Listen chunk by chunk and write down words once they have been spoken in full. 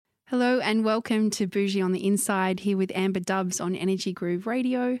Hello and welcome to Boujie on the Inside, here with Amber Dubs on Energy Groove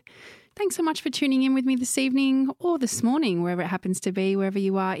Radio. Thanks so much for tuning in with me this evening or this morning, wherever it happens to be, wherever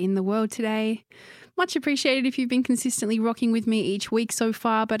you are in the world today. Much appreciated if you've been consistently rocking with me each week so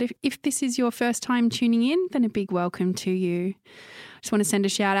far, but if this is your first time tuning in, then a big welcome to you. I just want to send a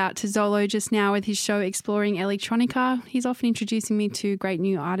shout out to Zolo just now with his show Exploring Electronica. He's often introducing me to great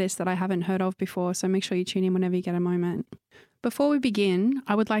new artists that I haven't heard of before, so make sure you tune in whenever you get a moment. Before we begin,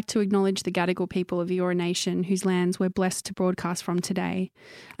 I would like to acknowledge the Gadigal people of Eora Nation, whose lands we're blessed to broadcast from today,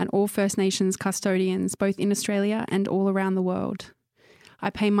 and all First Nations custodians, both in Australia and all around the world.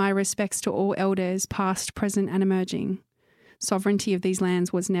 I pay my respects to all elders, past, present and emerging. Sovereignty of these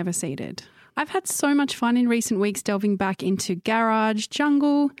lands was never ceded. I've had so much fun in recent weeks delving back into garage,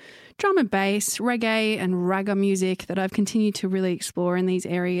 jungle, drum and bass, reggae and ragga music that I've continued to really explore in these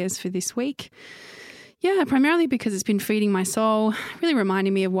areas for this week. Yeah, primarily because it's been feeding my soul, really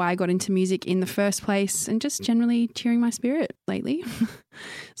reminding me of why I got into music in the first place and just generally cheering my spirit lately.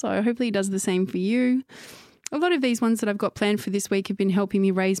 So hopefully it does the same for you. A lot of these ones that I've got planned for this week have been helping me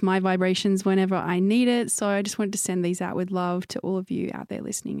raise my vibrations whenever I need it. So I just wanted to send these out with love to all of you out there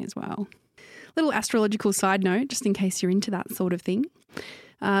listening as well. Little astrological side note, just in case you're into that sort of thing.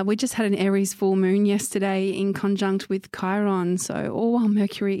 We just had an Aries full moon yesterday in conjunct with Chiron, so all while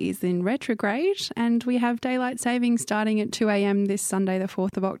Mercury is in retrograde, and we have daylight savings starting at 2 a.m. this Sunday, the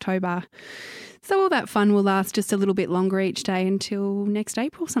 4th of October. So all that fun will last just a little bit longer each day until next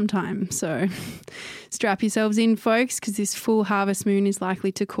April sometime. So strap yourselves in, folks, because this full harvest moon is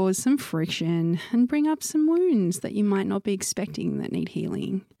likely to cause some friction and bring up some wounds that you might not be expecting that need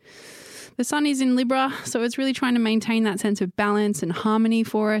healing. The sun is in Libra, so it's really trying to maintain that sense of balance and harmony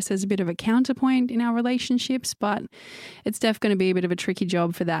for us as a bit of a counterpoint in our relationships, but it's definitely going to be a bit of a tricky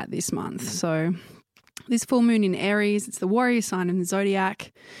job for that this month. So this full moon in Aries, it's the warrior sign in the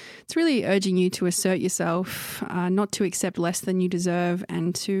zodiac. It's really urging you to assert yourself, not to accept less than you deserve,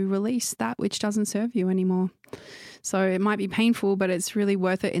 and to release that which doesn't serve you anymore. So it might be painful, but it's really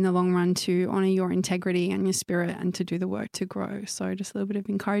worth it in the long run to honour your integrity and your spirit and to do the work to grow. So just a little bit of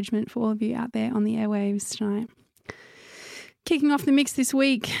encouragement for all of you out there on the airwaves tonight. Kicking off the mix this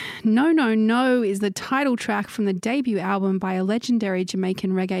week, No No No is the title track from the debut album by a legendary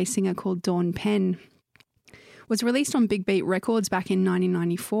Jamaican reggae singer called Dawn Penn. It was released on Big Beat Records back in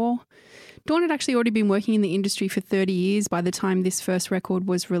 1994. Dawn had actually already been working in the industry for 30 years by the time this first record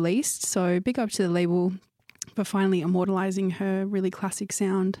was released, so big up to the label for finally immortalising her really classic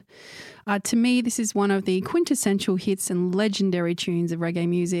sound. To me, this is one of the quintessential hits and legendary tunes of reggae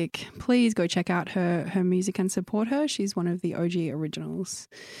music. Please go check out her music and support her. She's one of the OG originals.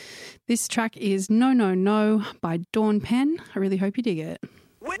 This track is No No No by Dawn Penn. I really hope you dig it.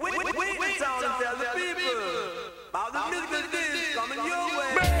 Wait, sound and tell the people about the music that is coming your way.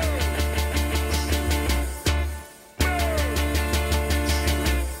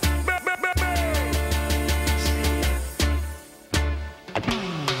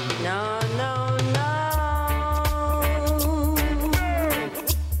 No, no, no.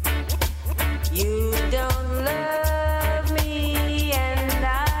 You don't love me, and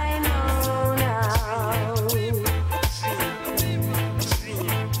I know now.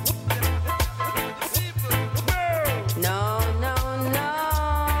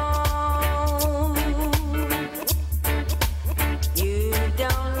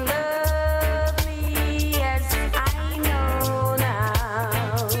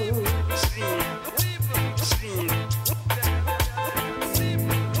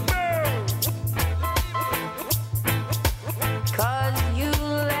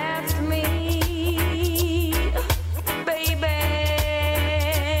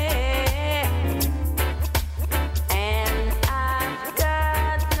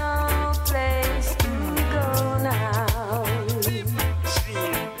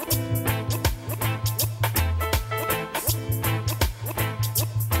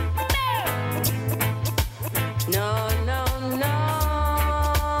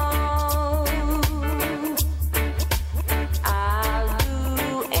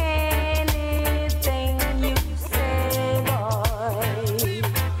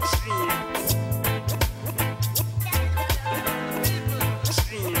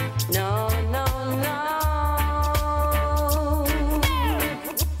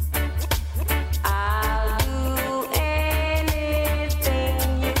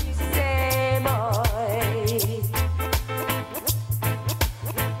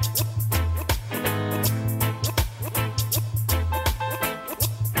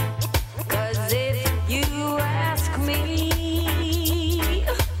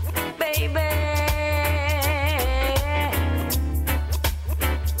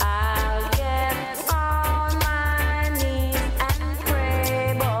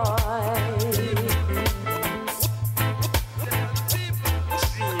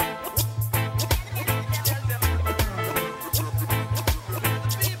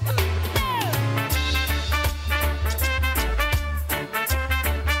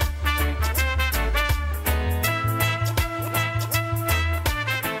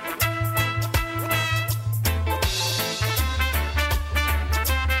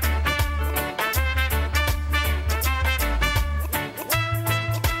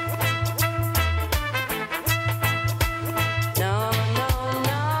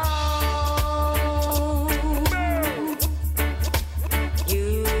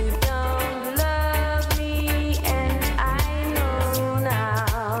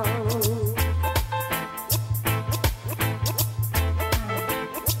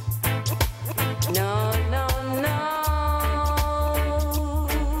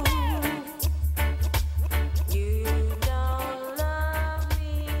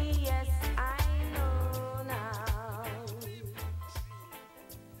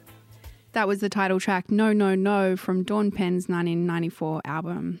 That was the title track No No No from Dawn Penn's 1994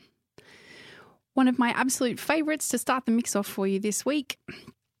 album. One of my absolute favourites to start the mix off for you this week.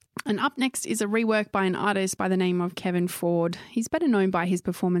 And up next is a rework by an artist by the name of Kevin Ford. He's better known by his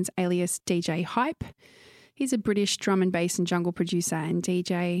performance alias DJ Hype. He's a British drum and bass and jungle producer and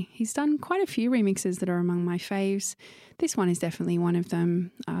DJ. He's done quite a few remixes that are among my faves. This one is definitely one of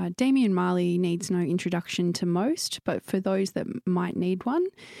them. Damian Marley needs no introduction to most, but for those that might need one,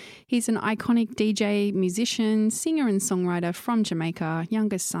 he's an iconic DJ, musician, singer and songwriter from Jamaica,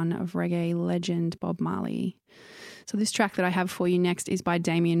 youngest son of reggae legend Bob Marley. So this track that I have for you next is by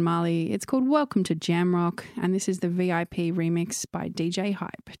Damian Marley. It's called Welcome to Jam Rock, and this is the VIP remix by DJ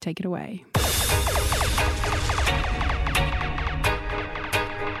Hype. Take it away.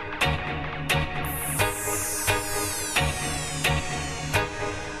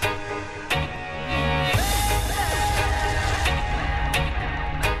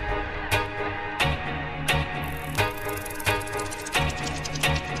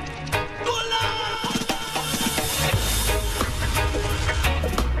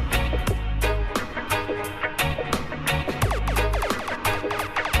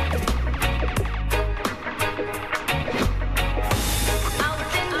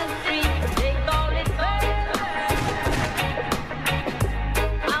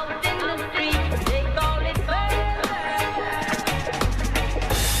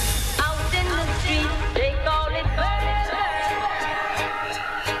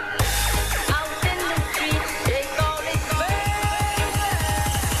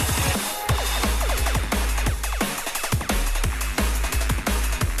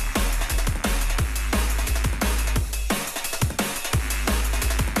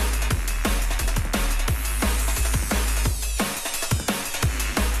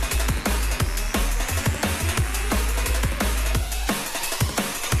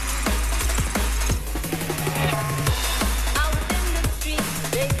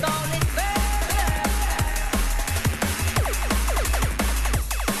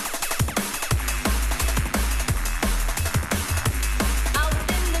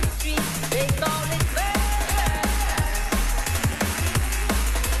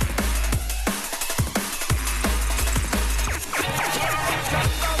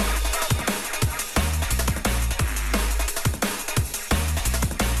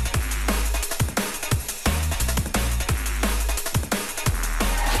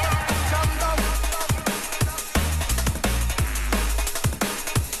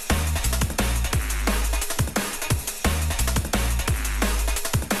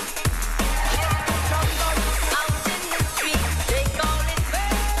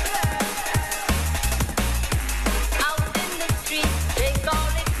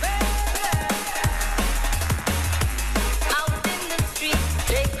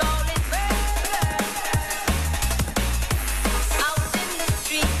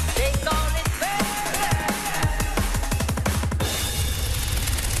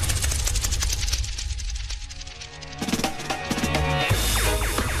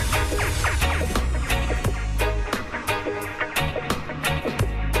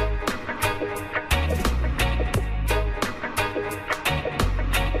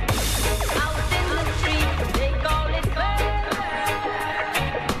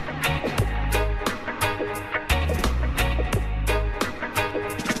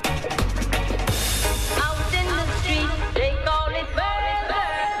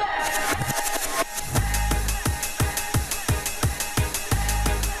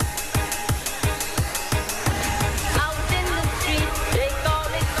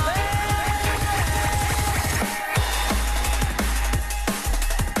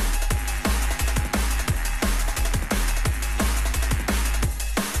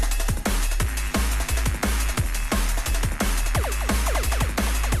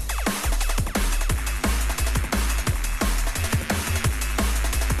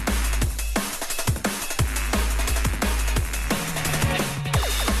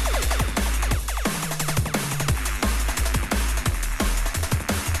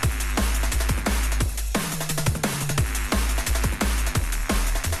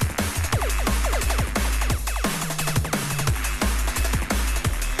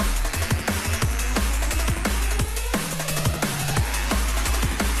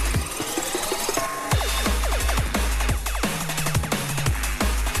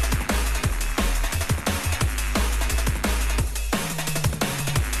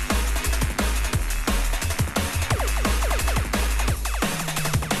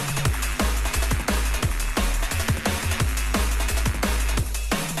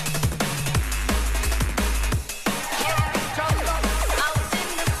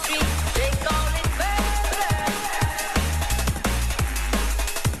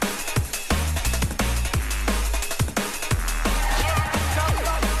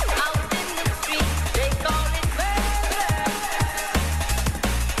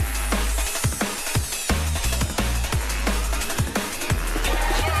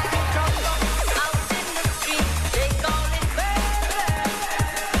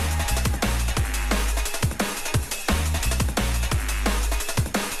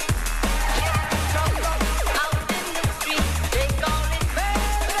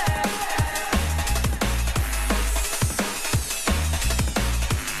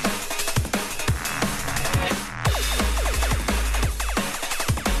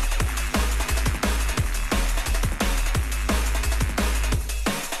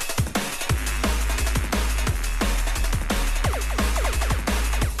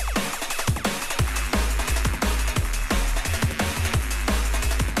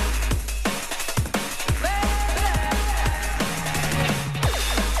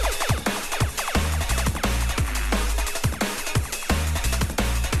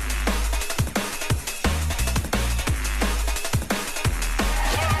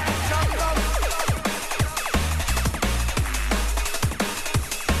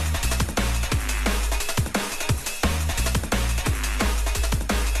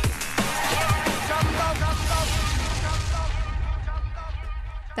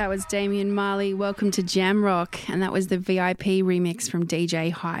 That was Damian Marley, Welcome to Jam Rock, and that was the VIP remix from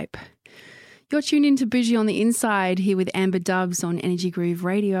DJ Hype. You're tuned in to Boujie on the Inside, here with Amber Dubs on Energy Groove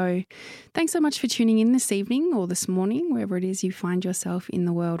Radio. Thanks so much for tuning in this evening or this morning, wherever it is you find yourself in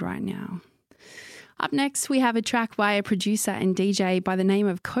the world right now. Up next, we have a track by a producer and DJ by the name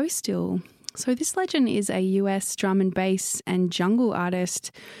of Coastal. So this legend is a US drum and bass and jungle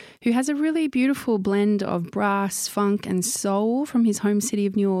artist who has a really beautiful blend of brass, funk and soul from his home city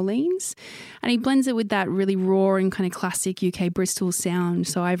of New Orleans. And he blends it with that really raw and kind of classic UK Bristol sound.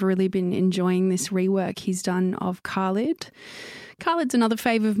 So I've really been enjoying this rework he's done of Khalid. Khaled's another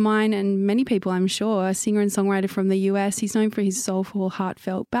fave of mine and many people, I'm sure, a singer and songwriter from the US. He's known for his soulful,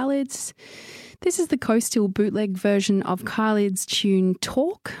 heartfelt ballads. This is the Coastal bootleg version of Khaled's tune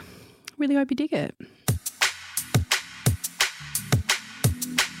Talk. Really hope you dig it.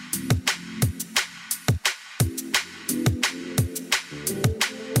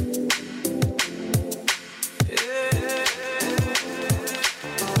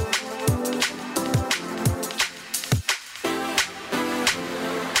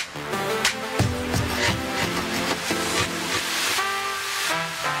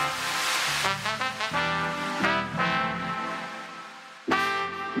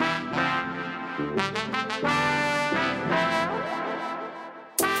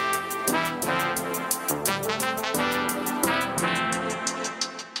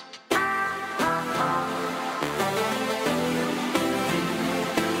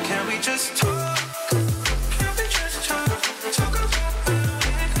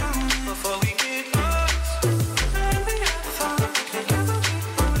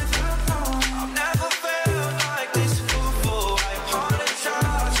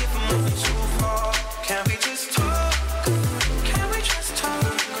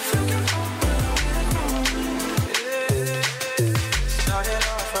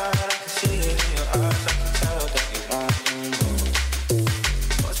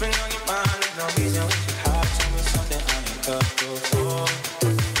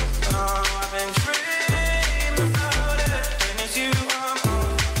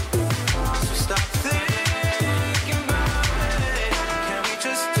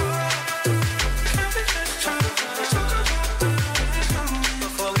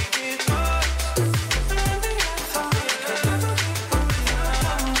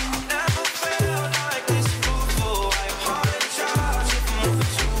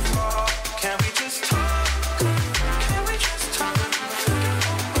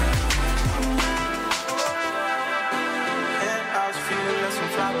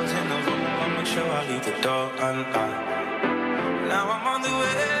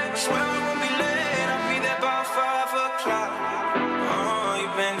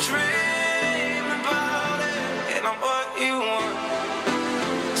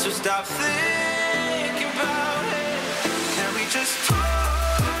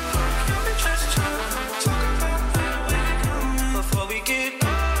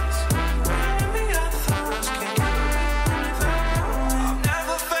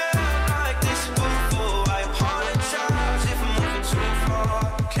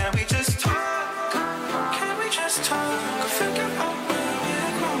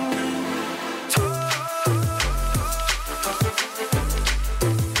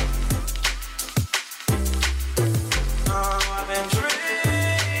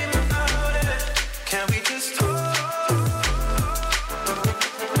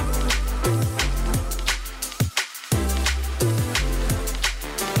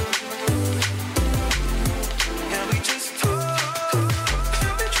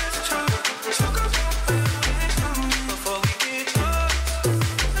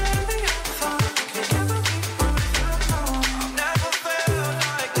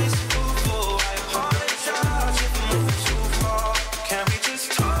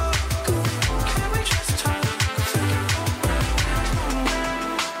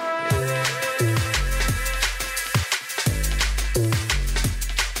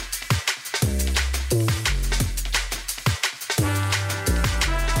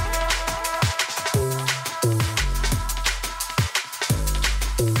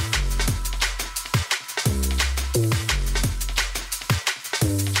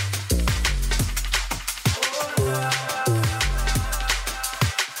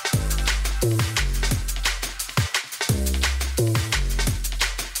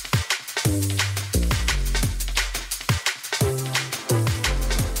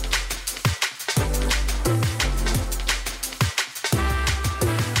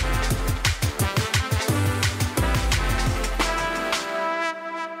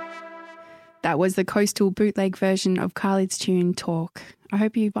 That was the Coastal bootleg version of Khaled's tune Talk. I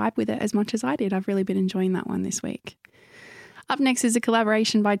hope you vibe with it as much as I did. I've really been enjoying that one this week. Up next is a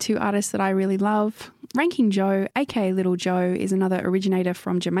collaboration by two artists that I really love. Ranking Joe, aka Little Joe, is another originator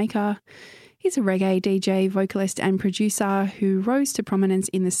from Jamaica. He's a reggae DJ, vocalist and producer who rose to prominence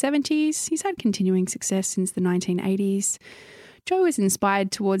in the 70s. He's had continuing success since the 1980s. Joe was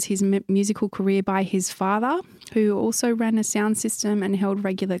inspired towards his musical career by his father, who also ran a sound system and held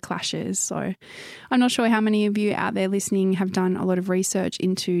regular clashes. So I'm not sure how many of you out there listening have done a lot of research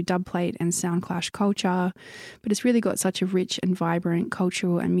into dubplate and sound clash culture, but it's really got such a rich and vibrant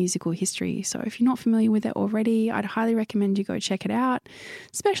cultural and musical history. So if you're not familiar with it already, I'd highly recommend you go check it out,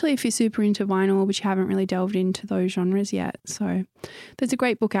 especially if you're super into vinyl, but you haven't really delved into those genres yet. So there's a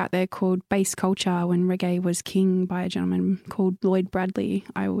great book out there called Bass Culture, When Reggae Was King, by a gentleman called Lloyd Bradley.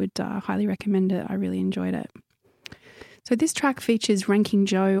 I would highly recommend it. I really enjoyed it. So this track features Ranking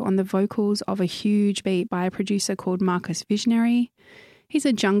Joe on the vocals of a huge beat by a producer called Marcus Visionary. He's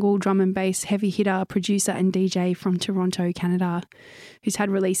a jungle, drum and bass heavy hitter, producer and DJ from Toronto, Canada, who's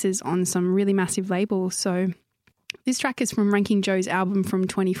had releases on some really massive labels. So this track is from Ranking Joe's album from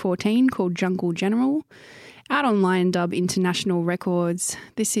 2014 called Jungle General, out on Lion Dub International Records.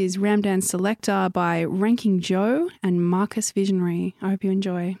 This is Ramdan Selector by Ranking Joe and Marcus Visionary. I hope you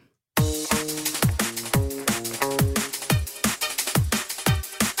enjoy.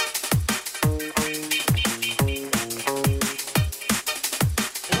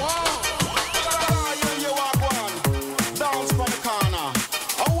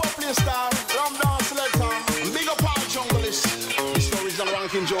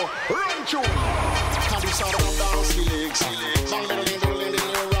 Run through. Can be sound ram down, legs. Bang little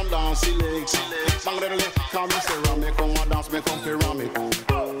ram down, legs. Bang little, can be say ram me come and dance, me come fi ram it.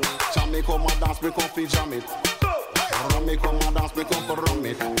 Jam me come and dance, me come fi jam it. Ram me come and dance, me come fi ram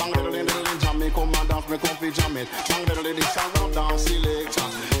it. Bang little, jam me come and dance, me come fi jam it. Bang little, this a ram down, legs.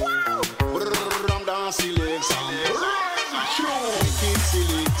 Ram down, legs. Run through. Wicked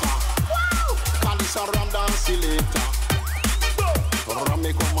selector. Can be sound ram down, selector. Ram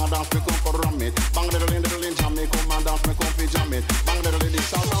me come and dance, me come for ram it. Bang little, jam me come and dance, me come fi jam it. Bang little,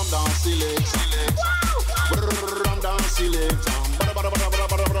 this a ram down, select. Ram down, select.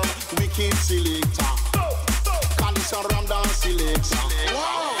 Wicked selector. Can this a ram down, select?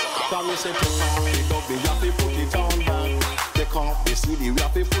 Can we say take off the dub, we have to put it on back. Take off the CD, we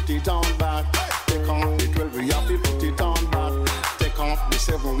have to put it on back. Take off the 12, we have to put it on back. Take off the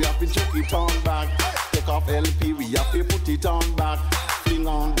 7, we have to chuck it on back. Take off LP, we have to put it on back. Fling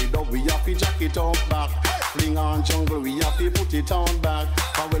on the dub, we have to jack it up back. Fling on jungle, we have to put it on back.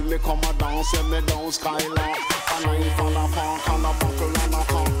 And when me come a dance, me down skylark. And I ain't on a punk, and a buckle and a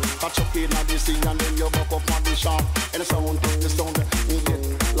punk. I chuck it on the sea, and then you buck up on the shop. And the sound, you get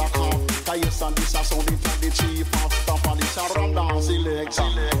lock up. Cause yes, and this a sound, it and the chief of stuff. And this a ram down selector.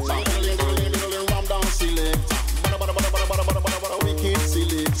 Ram down selector. Wicked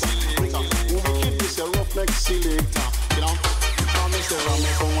selector. Wicked, this a roughneck selector. You know? Come and say ram,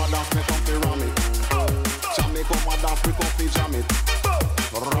 me come and dance, me come fi ram it. Jam me come and dance, me come fi jam it.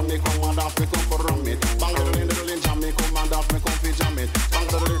 Ram me come and dance, me come fi ram it. Bang little, jam me come and dance, me come fi jam it. Bang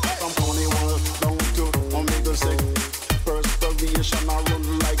little, from Pony Wall down to Omega 6. First variation I run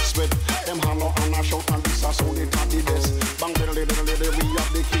like sweat. Them hammer and a shout and this a sound it at the best. Bang little, we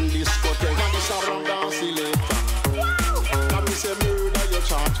have the king discotheque. And this a ram dance selector. Can we say murder your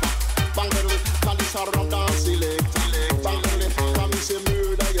charge? Bang little, can this a ram dance selector? Bang little, can we say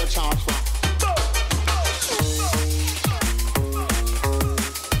murder your charge?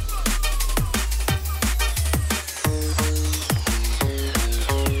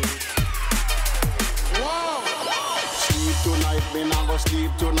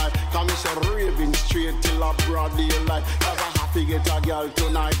 Sleep tonight, come me say raving straight till a broad daylight. Cause I happy get a girl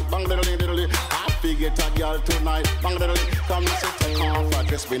tonight. Bang diddly, happy get a girl tonight. Bang diddly, come me say take off a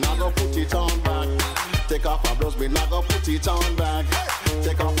dress, we not go put it on back. Take off a blouse, we not go put it on back.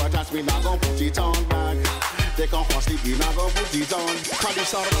 Take off a dress, we not go put it on back. Take off a sleep, we not go put it on. Cause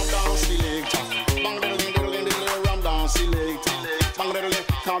this a ram down selector. Bang diddly, ram down selector. Bang diddly,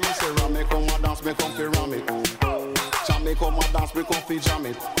 come me say ram me come and dance, me come fi ram it. Jam me come and dance, me come fi jam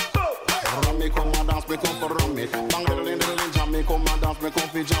it. Ram me come and dance, me come for ram it. Bang diddly, jam me come and dance, me come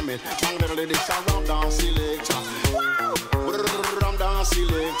fi jam it. Bang diddly, this a ram dance selector. Ram dance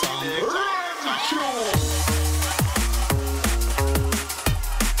selector.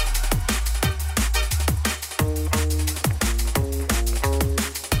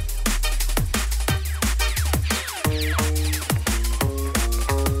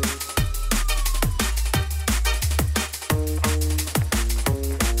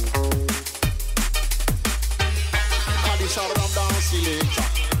 Selector.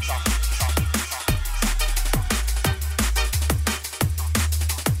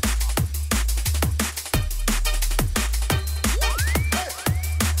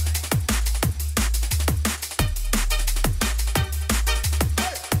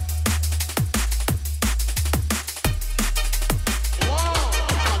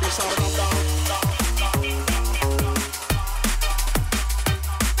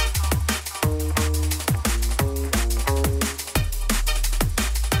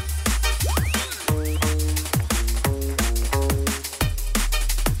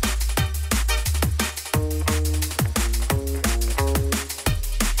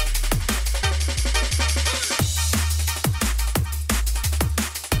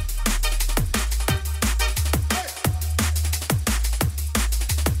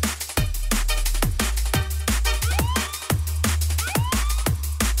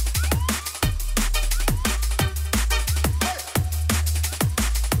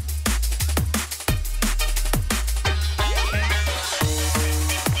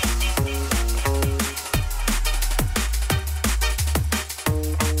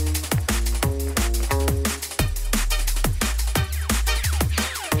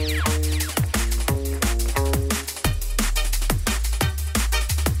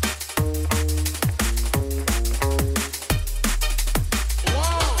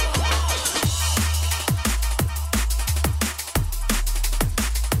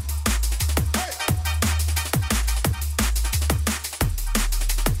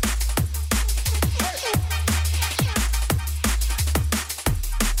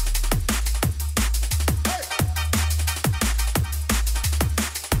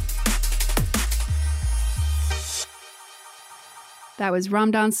 That was Rum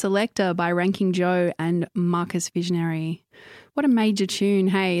Dance Selector by Ranking Joe and Marcus Visionary. What a major tune.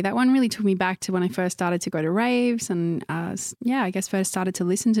 Hey, that one really took me back to when I first started to go to raves and, I guess first started to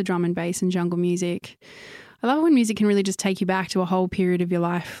listen to drum and bass and jungle music. I love when music can really just take you back to a whole period of your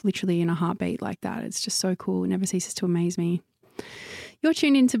life, literally in a heartbeat like that. It's just so cool. It never ceases to amaze me. You're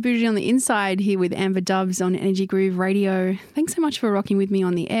tuned into Boujie on the Inside here with Amber Dubs on Energy Groove Radio. Thanks so much for rocking with me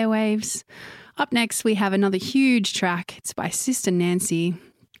on the airwaves. Up next, we have another huge track. It's by Sister Nancy,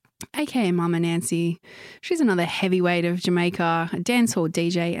 aka Mama Nancy. She's another heavyweight of Jamaica, a dancehall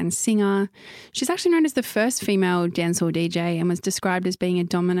DJ and singer. She's actually known as the first female dancehall DJ and was described as being a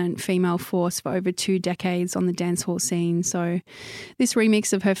dominant female force for over 2 decades on the dancehall scene. So this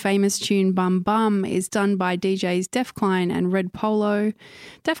remix of her famous tune Bum Bum is done by DJs Defcline and Red Polo.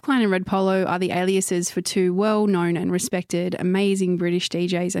 Defcline and Red Polo are the aliases for 2 well-known and respected amazing British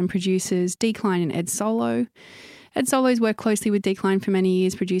DJs and producers, Decline and Ed Solo. Ed Solo's worked closely with Decline for many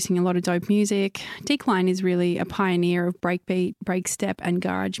years, producing a lot of dope music. Decline is really a pioneer of breakbeat, breakstep and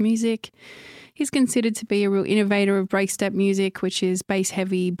garage music. He's considered to be a real innovator of breakstep music, which is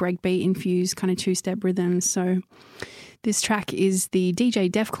bass-heavy, breakbeat-infused kind of 2-step rhythms. So this track is the DJ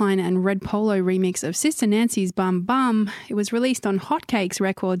Defcline and Red Polo remix of Sister Nancy's Bum Bum. It was released on Hotcakes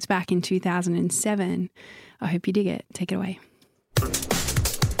Records back in 2007. I hope you dig it. Take it away.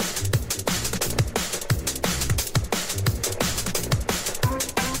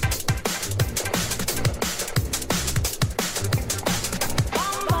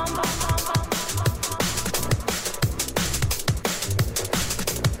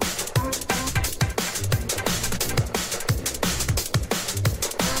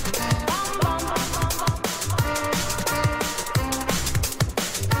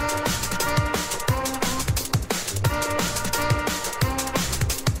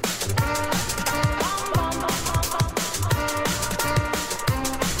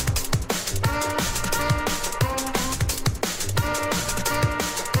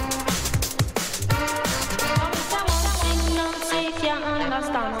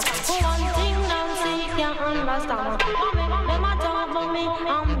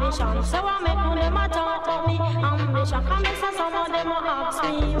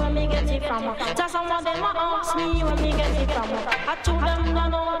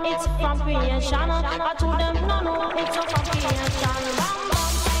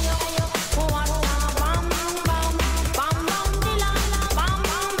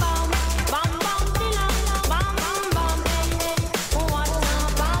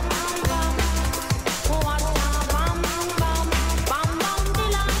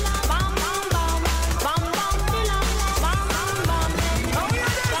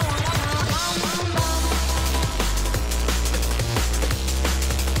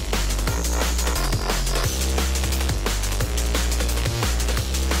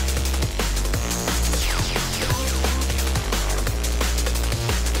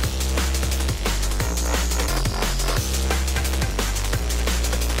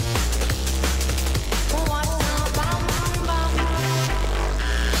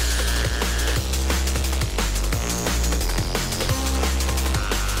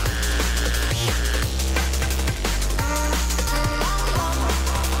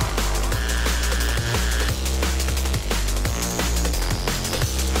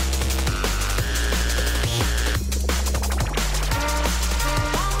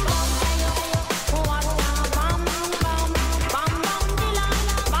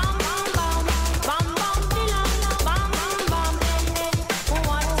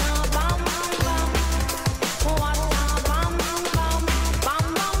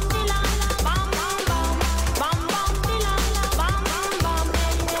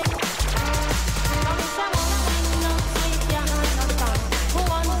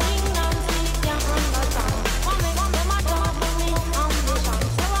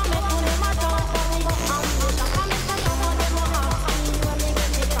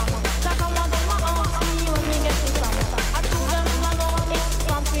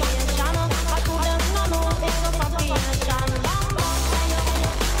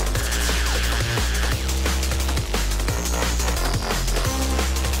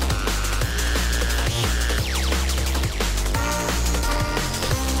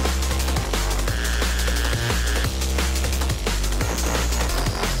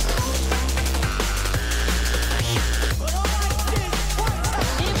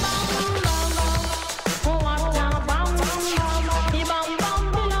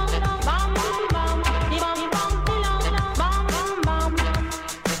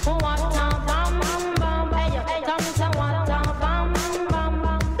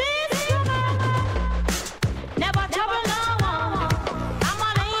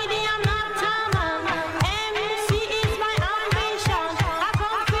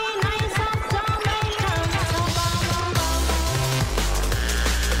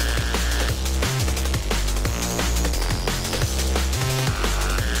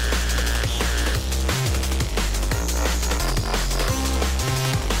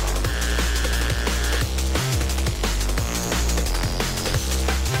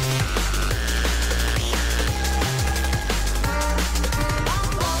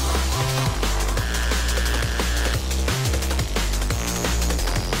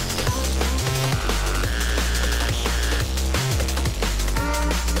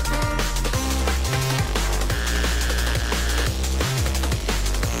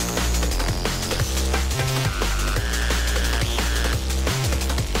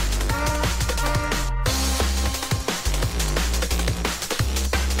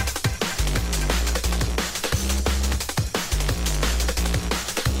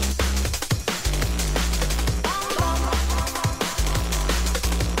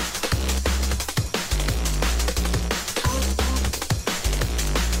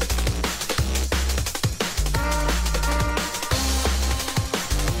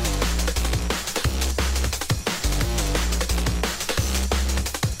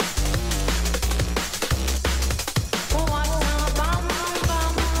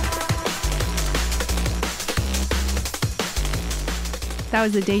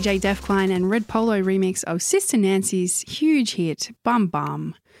 That was the DJ Defcline and Red Polo remix of Sister Nancy's huge hit, Bum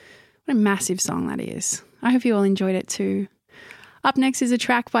Bum. What a massive song that is. I hope you all enjoyed it too. Up next is a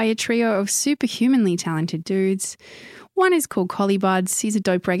track by a trio of superhumanly talented dudes. One is called Collie Buds. He's a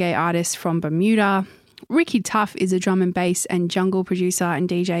dope reggae artist from Bermuda. Ricky Tuff is a drum and bass and jungle producer and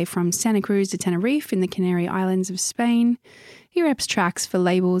DJ from Santa Cruz de Tenerife in the Canary Islands of Spain. He reps tracks for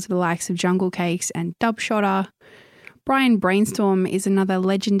labels of the likes of Jungle Cakes and Dub Shotter. Brian Brainstorm is another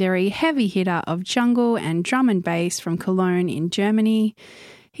legendary heavy hitter of jungle and drum and bass from Cologne in Germany.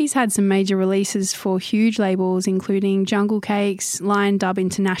 He's had some major releases for huge labels including Jungle Cakes, Lion Dub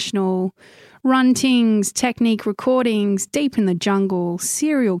International, Run Tings, Technique Recordings, Deep in the Jungle,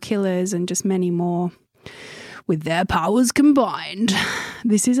 Serial Killers and just many more. With their powers combined.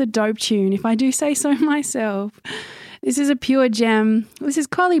 This is a dope tune, if I do say so myself. This is a pure gem. This is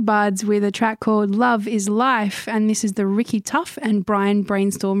Collie Buds with a track called Love is Life, and this is the Ricky Tuff and Brian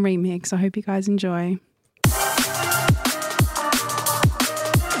Brainstorm remix. I hope you guys enjoy.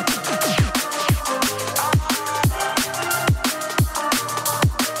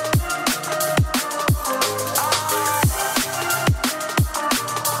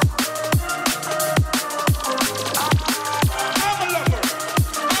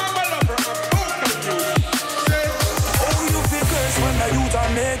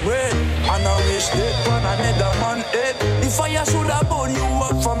 Fire should have burn you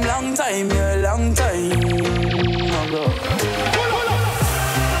up from long time, yeah, long time ago.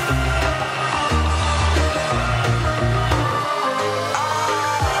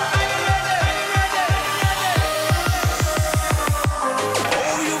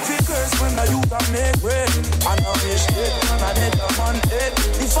 Oh, you feel cursed when the youth are make way. And I wish it, and I need a man dead.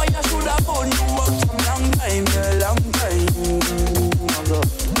 The fire should have burn you up from long time, yeah, long time ago.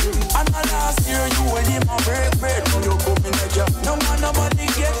 And last year you and him a break bread. Now you coming at ya. No man, nobody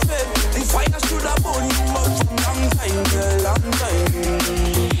get fed. The fire should have burn you up from long time, yeah, long time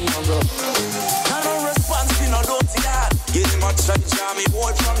ago. Now no response to no dirty heart. Get him a try to jam me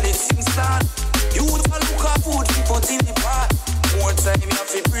whole from the sing start. You would look at food we put in the pot. More time you have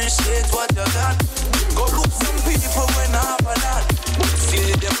to appreciate what you got. Go look some people when I have a lot.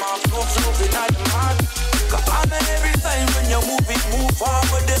 See them have no floating at the heart. And every time when you move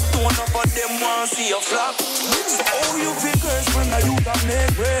forward, they stone up on them want to see you flop. So how you feel cursed when you can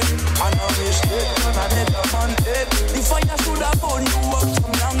make way? And I wish it, and I need a man dead. The fire should have burn you up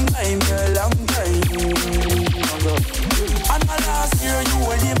from long time, yeah, long time ago. And last year you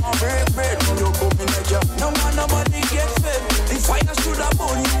and him a break bread. Now you coming at ya. No man, nobody get fed. The fire should have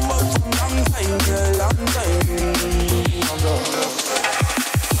burn you up from long time, yeah, long time ago.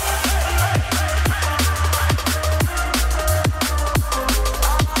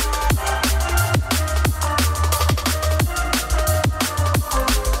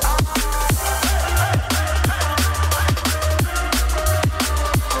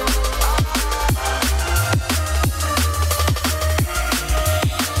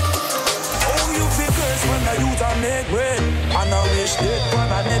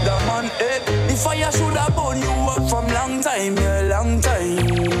 The fire should have burn you up from long time, yeah, long time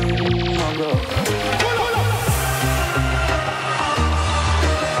ago.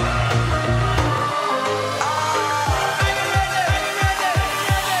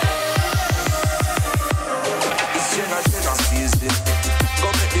 It's Jenna season. Go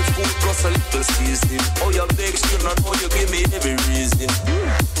make the food plus a little season. Oh, your bakes, you know you give me every reason.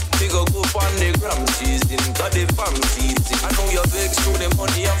 We go on the gram season, got the farm season. I know your big through the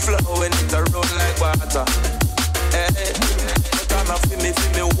money and flow when it run like water. Hey, but I'm not for me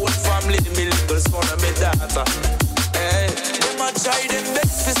whole family, me little son and me daughter. Hey, them a try them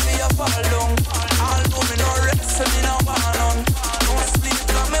best to see you fall down. All know me no rest, so me no want none. No sleep,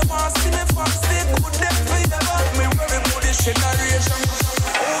 cause me want see me fam stay good. Them for you about me worry about this generation.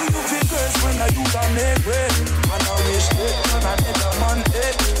 Oh, you feel cursed when you can make way. And I wish it, and I need a man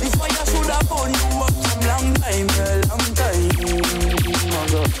dead. The fire should have burn you up from long time, yeah, long time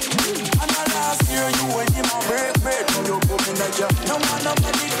ago. And last year you and him a break bread. Now you coming at ya. No man,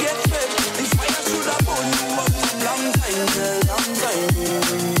 nobody get fed. The fire should have burn you up from long time, yeah, long time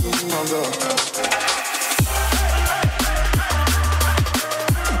ago.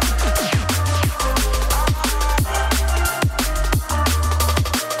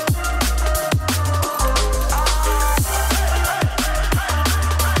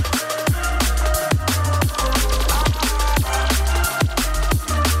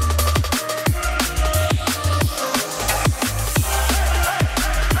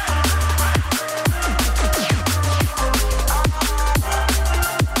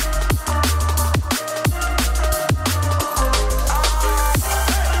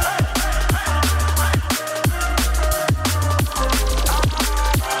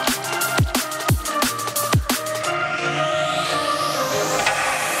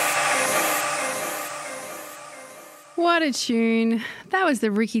 a tune. That was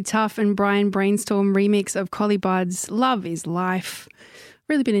the Ricky Tuff and Brian Brainstorm remix of Collie Budd's Love is Life.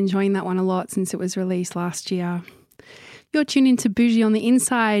 Really been enjoying that one a lot since it was released last year. You're tuned into Boujie on the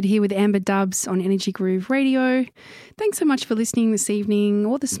Inside here with Amber Dubs on Energy Groove Radio. Thanks so much for listening this evening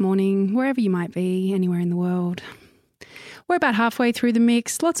or this morning, wherever you might be, anywhere in the world. We're about halfway through the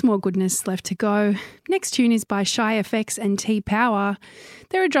mix, lots more goodness left to go. Next tune is by Shy FX and T-Power.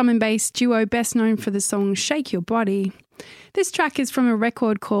 They're a drum and bass duo best known for the song Shake Your Body. This track is from a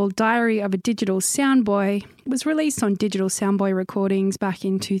record called Diary of a Digital Soundboy. It was released on Digital Soundboy Recordings back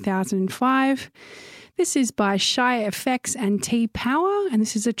in 2005. This is by Shy FX and T-Power, and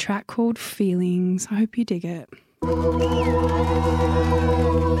this is a track called Feelings. I hope you dig it.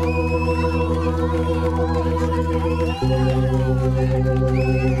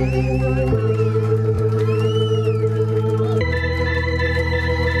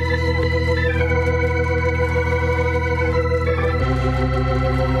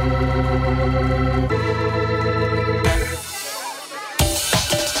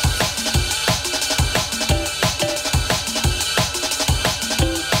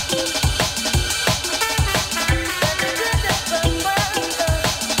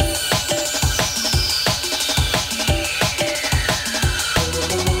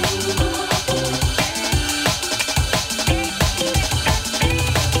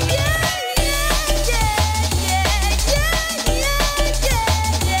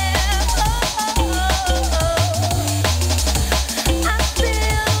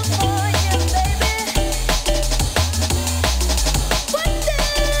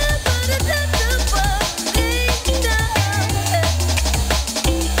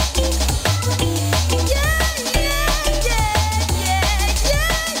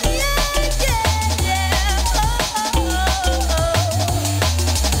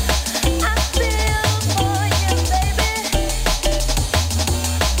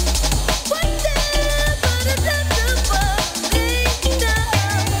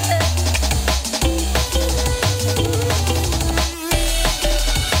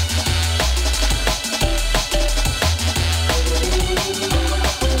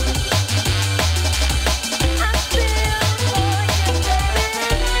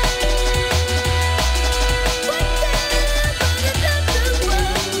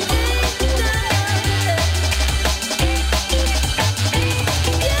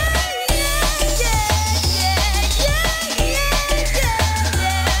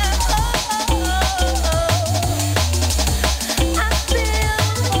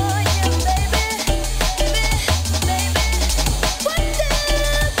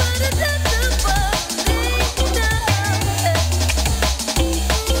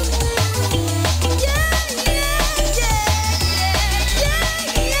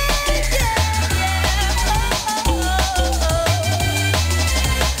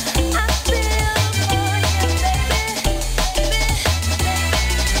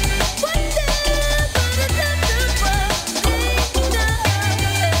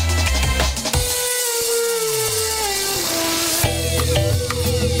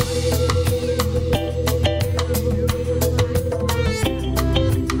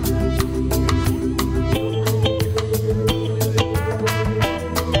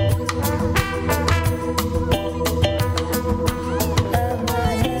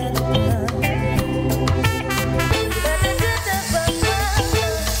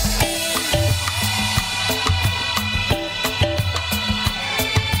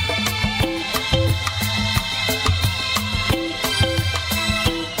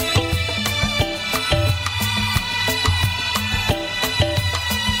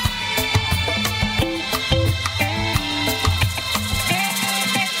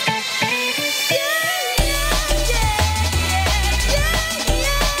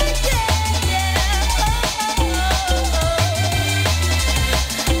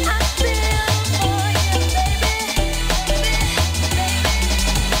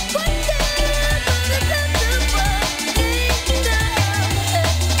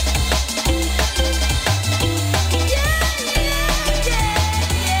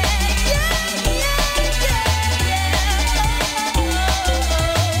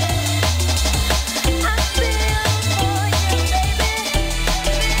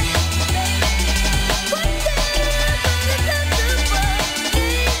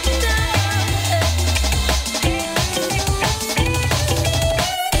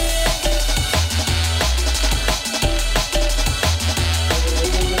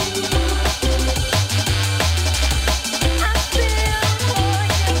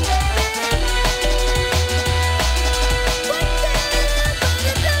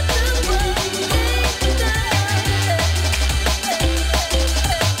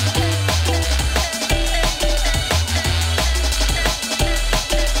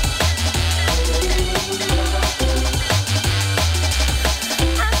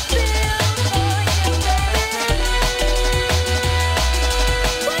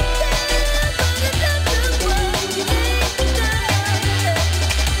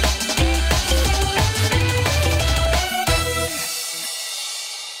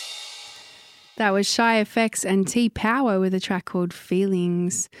 That was Shy FX and T-Power with a track called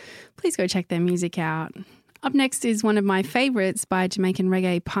Feelings. Please go check their music out. Up next is one of my favourites by Jamaican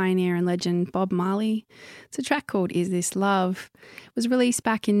reggae pioneer and legend Bob Marley. It's a track called Is This Love? It was released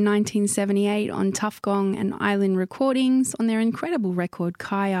back in 1978 on Tough Gong and Island Recordings on their incredible record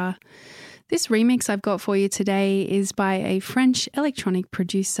Kaya. This remix I've got for you today is by a French electronic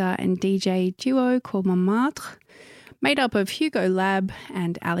producer and DJ duo called Montmartre, made up of Hugo Lab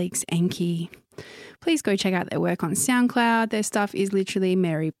and Alex Enki. Please go check out their work on SoundCloud. Their stuff is literally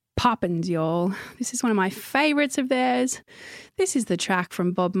Mary Poppins, y'all. This is one of my favourites of theirs. This is the track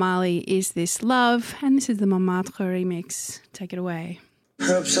from Bob Marley, Is This Love? And this is the Montmartre remix. Take it away.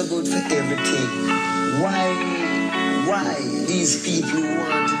 Herbs are good for everything. Why these people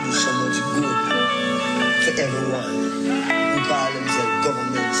want to do so much good for everyone? You call themselves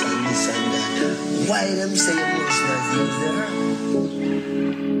governments and this and that. Why them say you must not use there?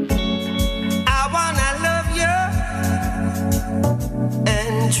 I wanna love you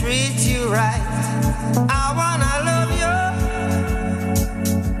and treat you right. I wanna love you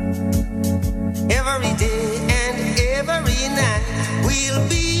every day and every night. We'll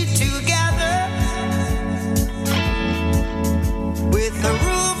be together with a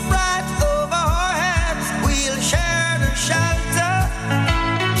roof right over our heads. We'll share the shelter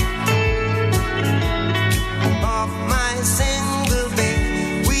of my single bed.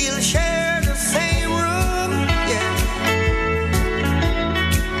 We'll share the same room, yeah.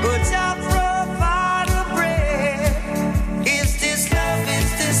 But Jah provide a bread.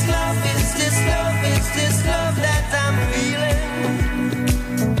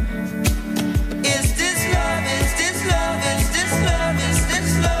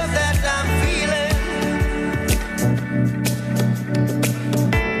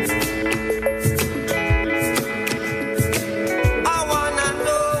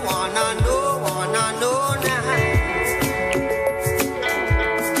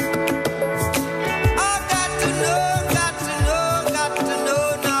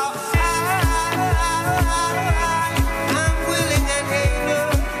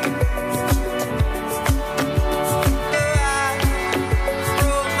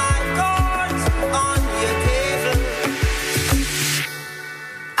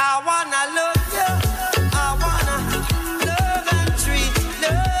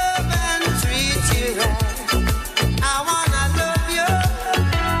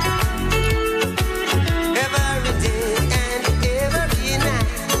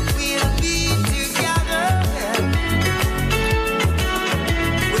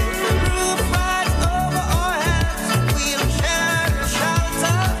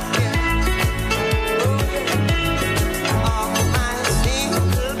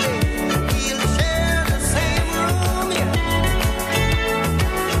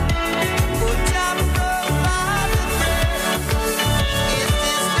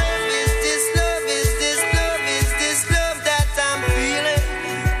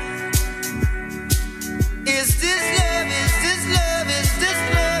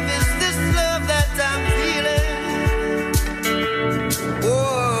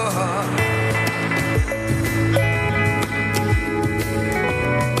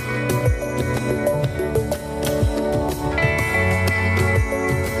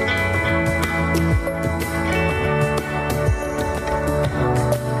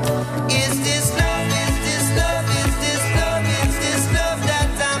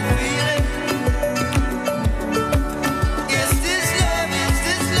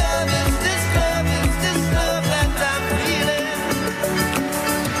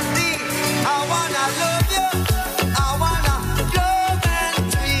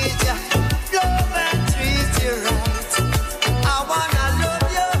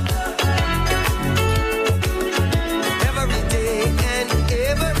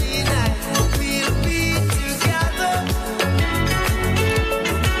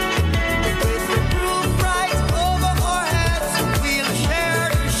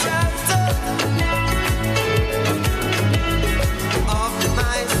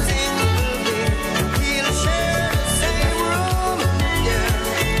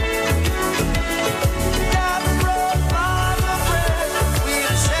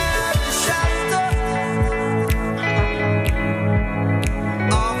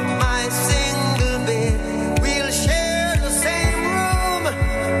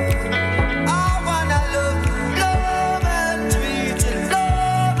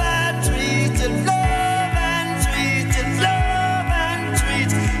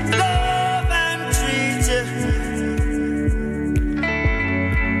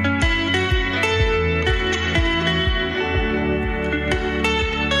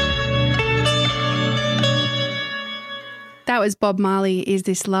 was Bob Marley, Is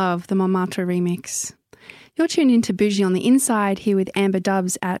This Love, the Montmartre remix. You're tuned into Boujie on the Inside, here with Amber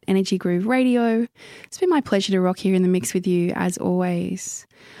Dubs at Energy Groove Radio. It's been my pleasure to rock here in the mix with you, as always.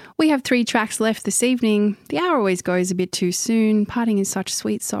 We have 3 tracks left this evening. The hour always goes a bit too soon. Parting is such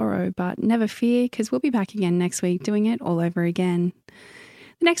sweet sorrow, but never fear, because we'll be back again next week doing it all over again.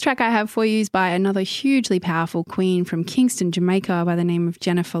 The next track I have for you is by another hugely powerful queen from Kingston, Jamaica, by the name of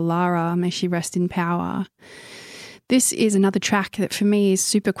Jennifer Lara. May she rest in power. This is another track that for me is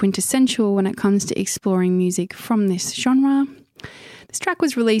super quintessential when it comes to exploring music from this genre. This track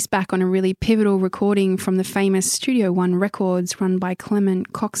was released back on a really pivotal recording from the famous Studio One Records run by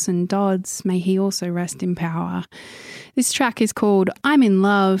Clement Coxon Dodds. May he also rest in power. This track is called I'm in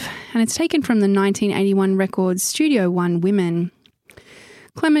Love, and it's taken from the 1981 record Studio One Women.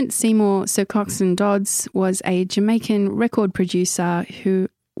 Clement Seymour Sir Coxon Dodds was a Jamaican record producer who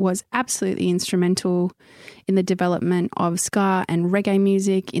was absolutely instrumental in the development of ska and reggae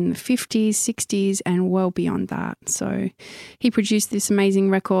music in the 50s, 60s and well beyond that. So he produced this amazing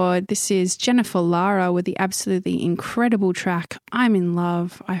record. This is Jennifer Lara with the absolutely incredible track I'm in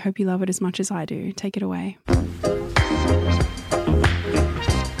Love. I hope you love it as much as I do. Take it away.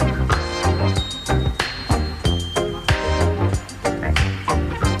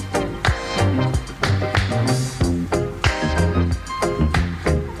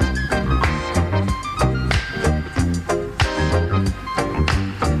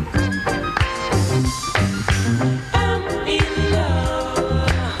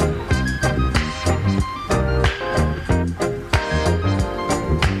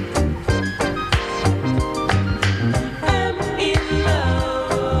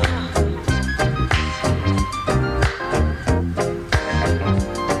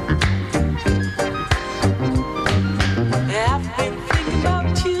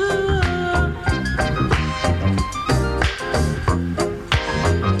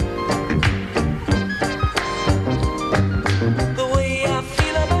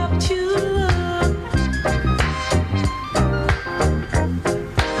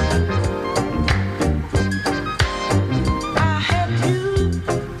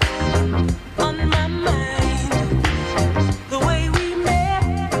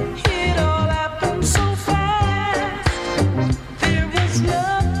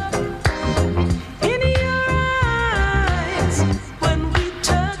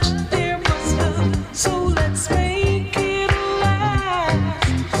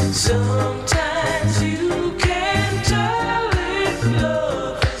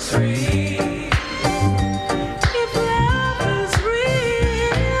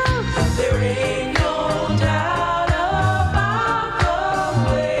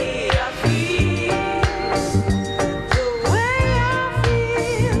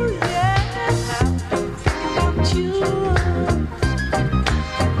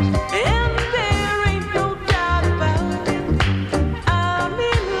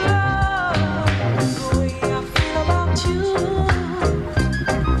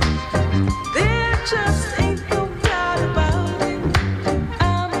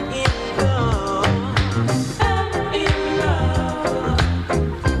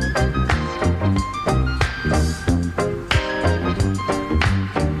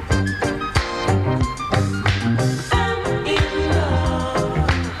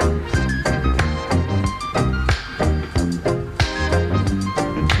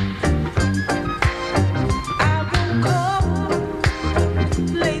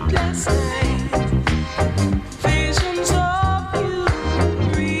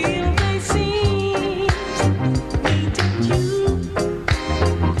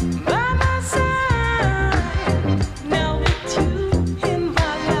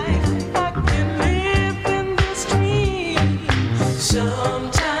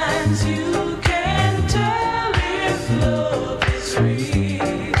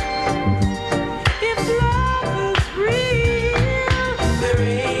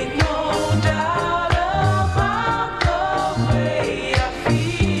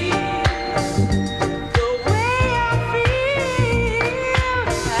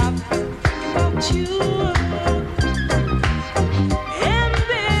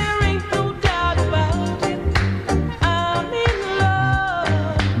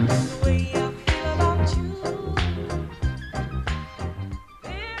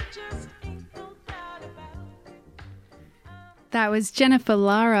 That was Jennifer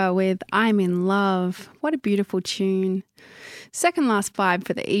Lara with I'm in Love. What a beautiful tune. Second last vibe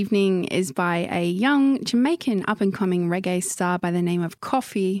for the evening is by a young Jamaican up-and-coming reggae star by the name of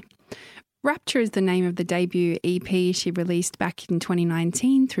Coffee. Rapture is the name of the debut EP she released back in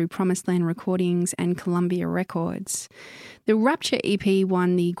 2019 through Promised Land Recordings and Columbia Records. The Rapture EP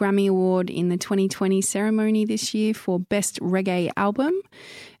won the Grammy Award in the 2020 ceremony this year for Best Reggae Album.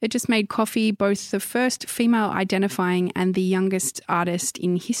 It just made Coffee both the first female identifying and the youngest artist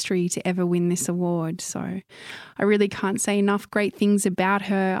in history to ever win this award. So I really can't say enough great things about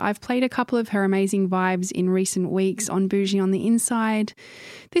her. I've played a couple of her amazing vibes in recent weeks on Boujie on the Inside.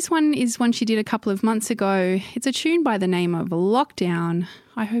 This one is one she did a couple of months ago. It's a tune by the name of Lockdown.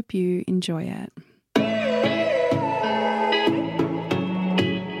 I hope you enjoy it.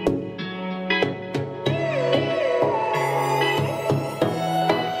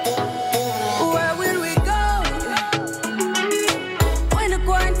 Where will we go when the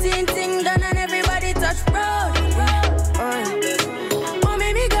quarantine thing done and everybody touch road? Oh,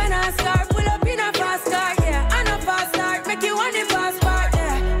 maybe gonna start pull up in a fast car, yeah. I know fast start make you want the fast part,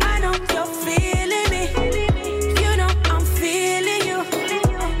 yeah. I know you're feeling me, you know I'm feeling you.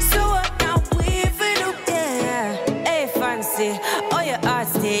 So what now we for do, yeah. Hey fancy, oh your heart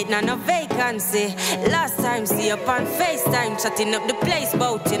state, now no vacancy. Last time see you on FaceTime, chatting up the place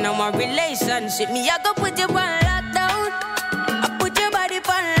bout in our relationship. Me I go put you on lockdown, I put your body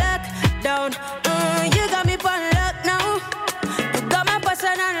on lockdown. You got me on lock now, you got my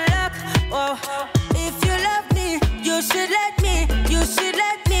passion on lock. Oh, if you love me, you should let me, you should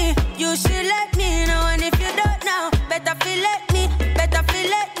let me, you should let me know. And if you don't know, better feel let me, better feel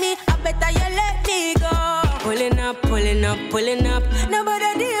let me, I better you let me go. Pulling up, pulling up, pulling up.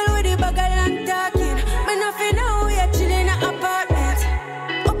 Nobody deal with the bugger and talking. Me nothing now, we are chilling in an apartment.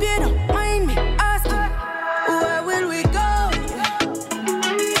 Hope you don't mind me asking, where will we go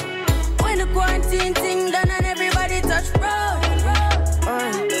when the quarantine thing done and everybody touch road?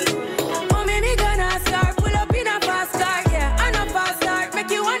 Oh, maybe gonna start pull up in a fast car, yeah. I know fast start make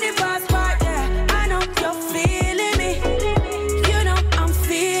you want the fast part, yeah. I know you're feeling me, you know I'm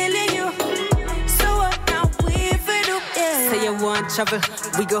feeling you. So what now we for do, yeah. Say you want travel,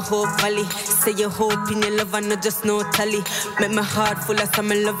 we go whole valley. Say you hope in your love and not just no tally. Make my heart full of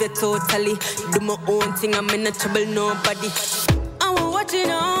some, I love you totally. Do my own thing, I'm in no trouble, nobody. I'm watching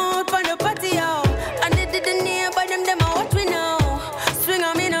out on the patio, and they didn't hear by them I watch me now. Swing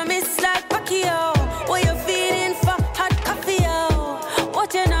on me, no miss like Pacquiao. What you feeling for hot coffee, yo?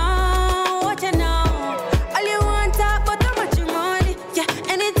 What you know, what you know. All you want talk about how much you money, yeah.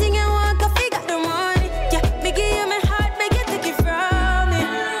 Anything you want, coffee got the money, yeah. Me give you my heart, make you take it from me. Anything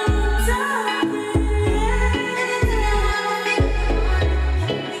you want, coffee got the money,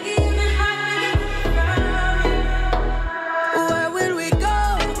 yeah. Me give you my heart, make you take it from me. Where will we go?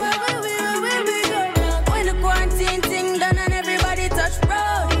 Where will we go? When the quarantine thing done and everybody touch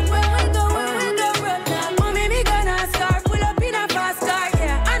road. Where we go, road now. Oh, maybe gonna start pull up in a fast car,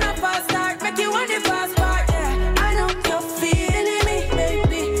 yeah. I know fast start make you want the fast part, yeah. I know you're feeling me,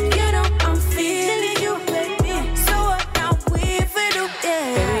 baby. You know I'm feeling you, baby. So what now we for do,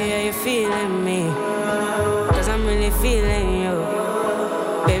 yeah. Baby, are you feeling me? 'Cause I'm really feeling you.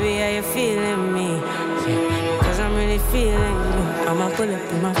 Baby, are you feeling me? 'Cause I'm really feeling you. I'ma pull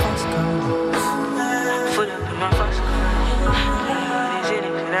up in my fast car. Pull up in my fast car. Visit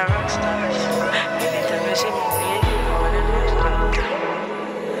it with a rock star. Anytime you see me, you wanna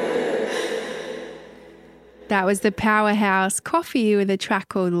That was the Powerhouse Coffee with a track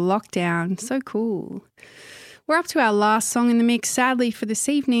called Lockdown. So cool. We're up to our last song in the mix, sadly, for this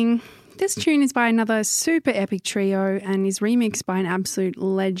evening. This tune is by another super epic trio and is remixed by an absolute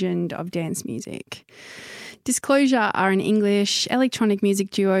legend of dance music. Disclosure are an English electronic music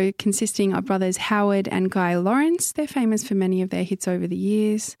duo consisting of brothers Howard and Guy Lawrence. They're famous for many of their hits over the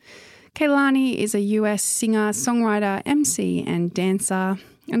years. Kehlani is a US singer, songwriter, MC and dancer.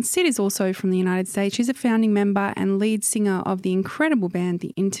 And Sid is also from the United States. She's a founding member and lead singer of the incredible band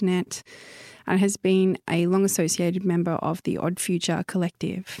The Internet and has been a long associated member of the Odd Future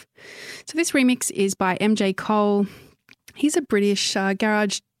Collective. So this remix is by MJ Cole. He's a British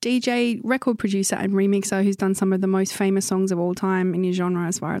garage DJ, record producer and remixer who's done some of the most famous songs of all time in his genre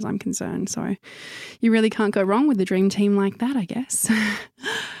as far as I'm concerned. So you really can't go wrong with a dream team like that, I guess.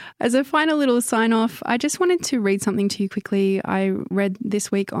 As a final little sign off, I just wanted to read something to you quickly. I read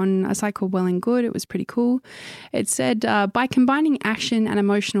this week on a site called Well and Good. It was pretty cool. It said, by combining action and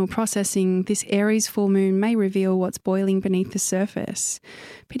emotional processing, this Aries full moon may reveal what's boiling beneath the surface,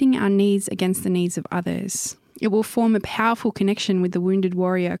 pitting our needs against the needs of others. It will form a powerful connection with the wounded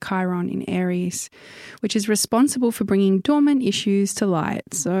warrior Chiron in Aries, which is responsible for bringing dormant issues to light.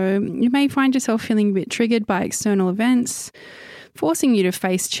 So you may find yourself feeling a bit triggered by external events, forcing you to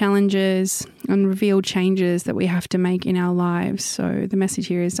face challenges and reveal changes that we have to make in our lives. So the message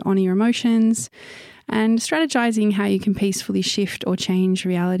here is to honour your emotions, and strategizing how you can peacefully shift or change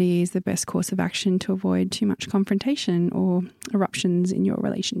reality is the best course of action to avoid too much confrontation or eruptions in your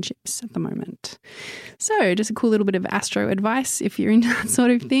relationships at the moment. So just a cool little bit of astro advice if you're into that sort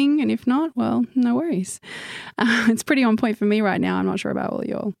of thing. And if not, well, no worries. It's pretty on point for me right now. I'm not sure about all of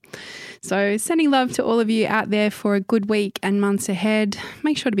y'all. So sending love to all of you out there for a good week and months ahead.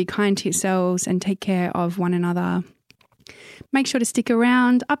 Make sure to be kind to yourselves and take care of one another. Make sure to stick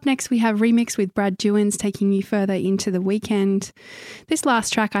around. Up next, we have Remix with Brad Dewins taking you further into the weekend. This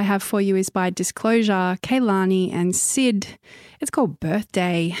last track I have for you is by Disclosure, Kehlani and Sid. It's called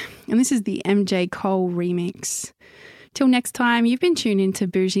Birthday, and this is the MJ Cole remix. Till next time, you've been tuned into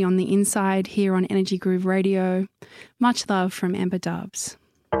Boujie on the Inside here on Energy Groove Radio. Much love from Amber Dubs.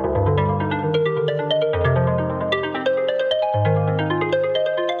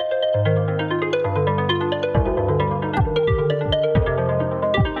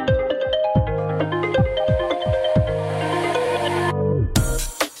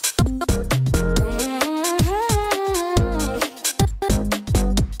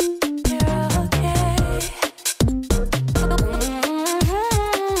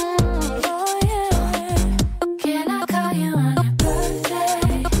 Can I call you on your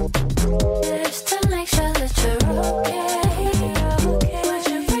birthday?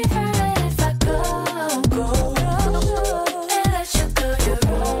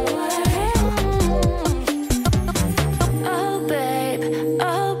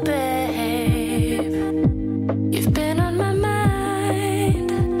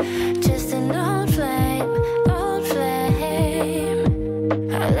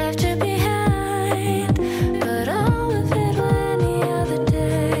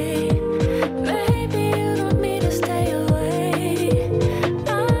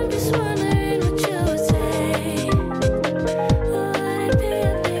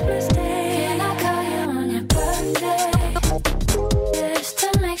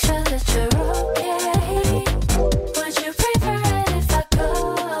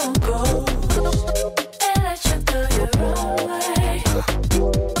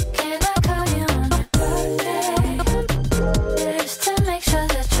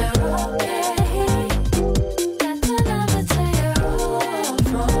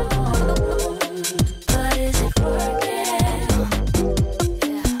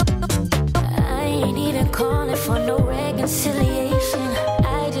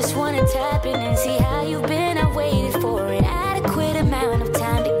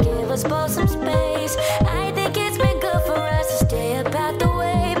 both some space.